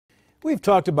We've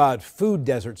talked about food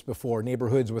deserts before,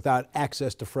 neighborhoods without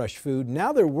access to fresh food.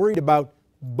 Now they're worried about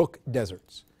book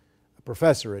deserts. A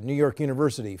professor at New York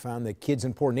University found that kids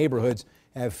in poor neighborhoods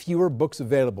have fewer books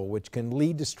available, which can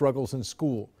lead to struggles in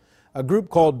school. A group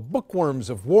called Bookworms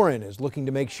of Warren is looking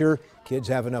to make sure kids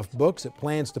have enough books. It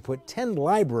plans to put 10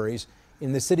 libraries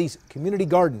in the city's community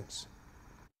gardens.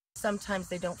 Sometimes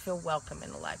they don't feel welcome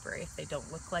in the library. If they don't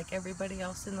look like everybody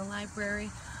else in the library,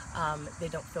 they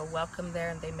don't feel welcome there,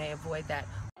 and they may avoid that.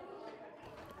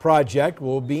 Project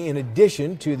will be in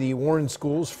addition to the Warren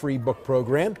School's free book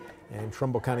program and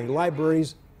Trumbull County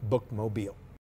Library's Bookmobile.